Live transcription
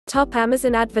Top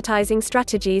Amazon advertising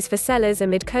strategies for sellers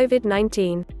amid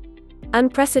COVID-19.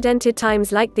 Unprecedented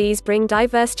times like these bring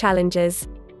diverse challenges.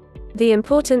 The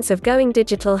importance of going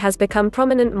digital has become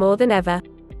prominent more than ever.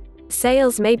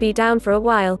 Sales may be down for a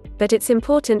while, but it's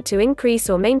important to increase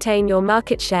or maintain your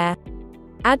market share.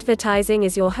 Advertising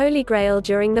is your holy grail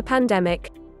during the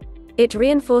pandemic. It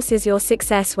reinforces your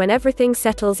success when everything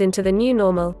settles into the new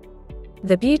normal.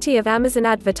 The beauty of Amazon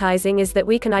advertising is that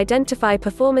we can identify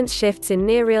performance shifts in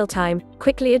near real time,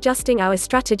 quickly adjusting our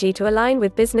strategy to align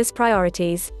with business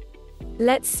priorities.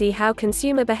 Let's see how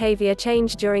consumer behavior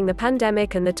changed during the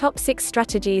pandemic and the top 6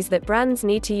 strategies that brands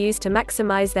need to use to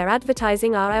maximize their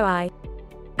advertising ROI.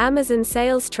 Amazon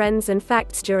sales trends and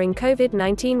facts during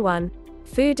COVID-19. 1.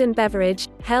 Food and beverage,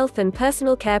 health and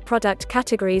personal care product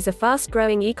categories are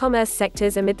fast-growing e-commerce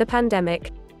sectors amid the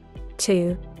pandemic.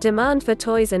 2. Demand for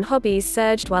toys and hobbies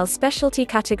surged while specialty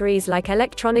categories like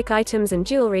electronic items and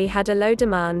jewelry had a low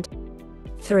demand.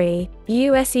 3.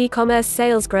 US e-commerce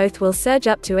sales growth will surge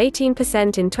up to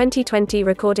 18% in 2020,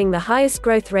 recording the highest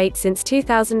growth rate since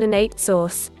 2008.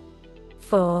 Source.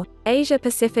 4. Asia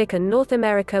Pacific and North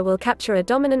America will capture a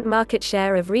dominant market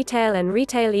share of retail and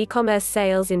retail e-commerce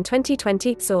sales in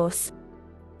 2020. Source.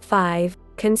 5.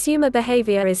 Consumer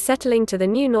behavior is settling to the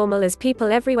new normal as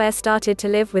people everywhere started to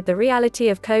live with the reality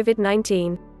of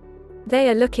COVID-19. They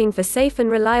are looking for safe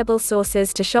and reliable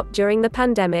sources to shop during the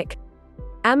pandemic.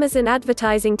 Amazon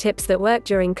advertising tips that work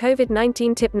during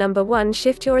COVID-19. Tip number 1: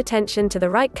 shift your attention to the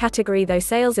right category. Though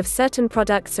sales of certain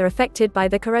products are affected by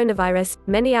the coronavirus,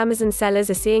 many Amazon sellers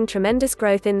are seeing tremendous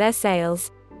growth in their sales.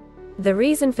 The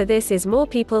reason for this is more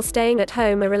people staying at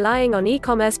home are relying on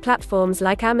e-commerce platforms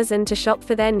like Amazon to shop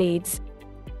for their needs.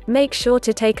 Make sure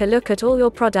to take a look at all your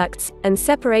products, and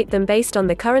separate them based on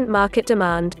the current market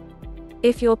demand.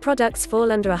 If your products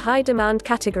fall under a high-demand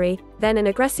category, then an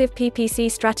aggressive PPC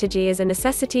strategy is a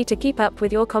necessity to keep up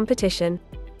with your competition.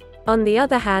 On the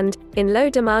other hand, in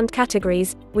low-demand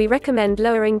categories, we recommend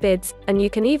lowering bids, and you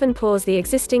can even pause the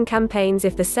existing campaigns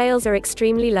if the sales are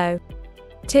extremely low.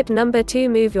 Tip number 2: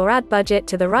 move your ad budget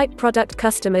to the right product.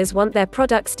 Customers want their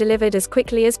products delivered as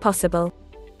quickly as possible.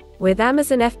 With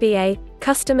Amazon FBA,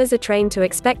 customers are trained to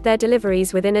expect their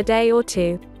deliveries within a day or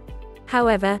 2.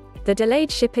 However, the delayed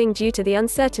shipping due to the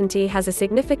uncertainty has a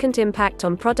significant impact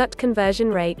on product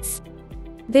conversion rates.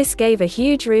 This gave a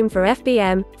huge room for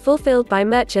FBM, fulfilled by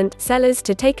merchant sellers,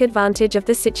 to take advantage of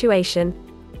the situation.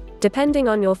 Depending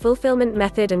on your fulfillment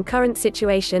method and current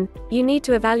situation, you need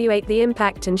to evaluate the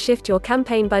impact and shift your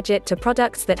campaign budget to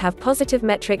products that have positive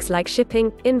metrics like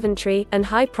shipping, inventory, and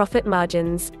high profit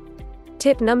margins.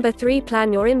 Tip number 3: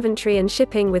 plan your inventory and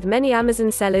shipping. With many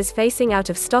Amazon sellers facing out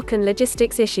of stock and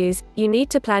logistics issues, you need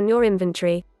to plan your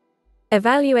inventory.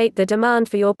 Evaluate the demand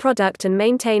for your product and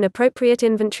maintain appropriate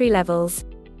inventory levels.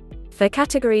 For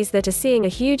categories that are seeing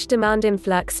a huge demand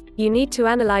influx, you need to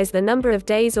analyze the number of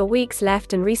days or weeks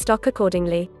left and restock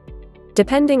accordingly.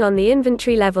 Depending on the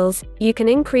inventory levels, you can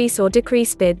increase or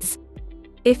decrease bids.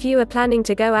 If you are planning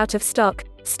to go out of stock,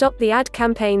 stop the ad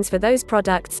campaigns for those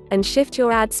products, and shift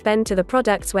your ad spend to the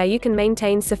products where you can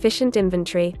maintain sufficient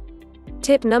inventory.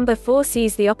 Tip number 4: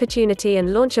 seize the opportunity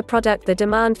and launch a product. The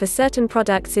demand for certain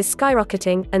products is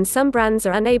skyrocketing, and some brands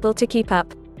are unable to keep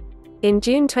up. In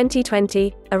June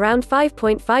 2020, around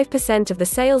 5.5% of the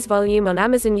sales volume on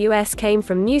Amazon US came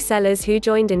from new sellers who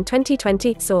joined in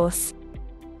 2020. Source.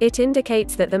 It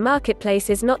indicates that the marketplace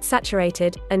is not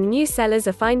saturated, and new sellers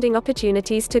are finding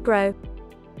opportunities to grow.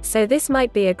 So this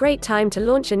might be a great time to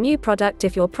launch a new product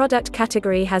if your product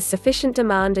category has sufficient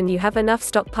demand and you have enough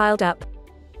stock piled up.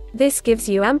 This gives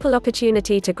you ample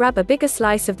opportunity to grab a bigger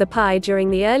slice of the pie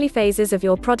during the early phases of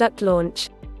your product launch.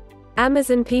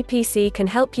 Amazon PPC can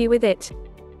help you with it.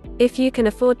 If you can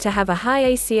afford to have a high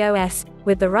ACOS,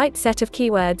 with the right set of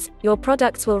keywords, your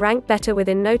products will rank better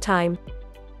within no time.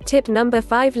 Tip number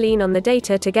 5: lean on the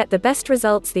data to get the best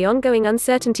results. The ongoing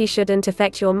uncertainty shouldn't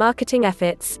affect your marketing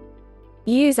efforts.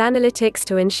 Use analytics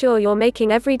to ensure you're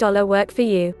making every dollar work for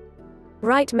you.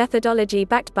 Right methodology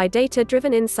backed by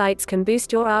data-driven insights can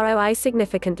boost your ROI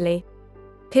significantly.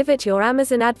 Pivot your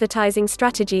Amazon advertising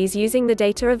strategies using the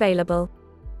data available.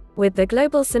 With the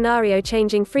global scenario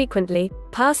changing frequently,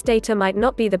 past data might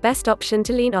not be the best option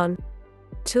to lean on.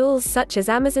 Tools such as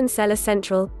Amazon Seller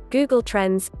Central, Google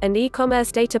Trends, and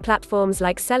e-commerce data platforms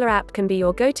like Seller App can be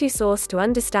your go-to source to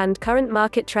understand current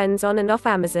market trends on and off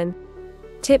Amazon.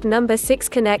 Tip number 6: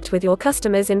 connect with your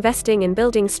customers. Investing in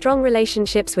building strong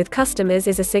relationships with customers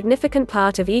is a significant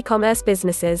part of e-commerce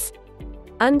businesses.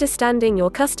 Understanding your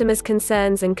customers'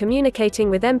 concerns and communicating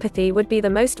with empathy would be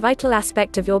the most vital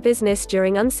aspect of your business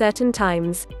during uncertain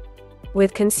times.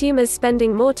 With consumers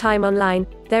spending more time online,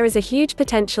 there is a huge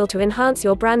potential to enhance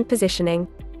your brand positioning.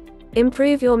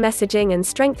 Improve your messaging and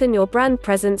strengthen your brand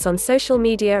presence on social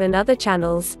media and other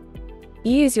channels.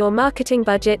 Use your marketing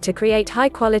budget to create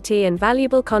high-quality and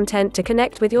valuable content to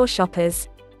connect with your shoppers.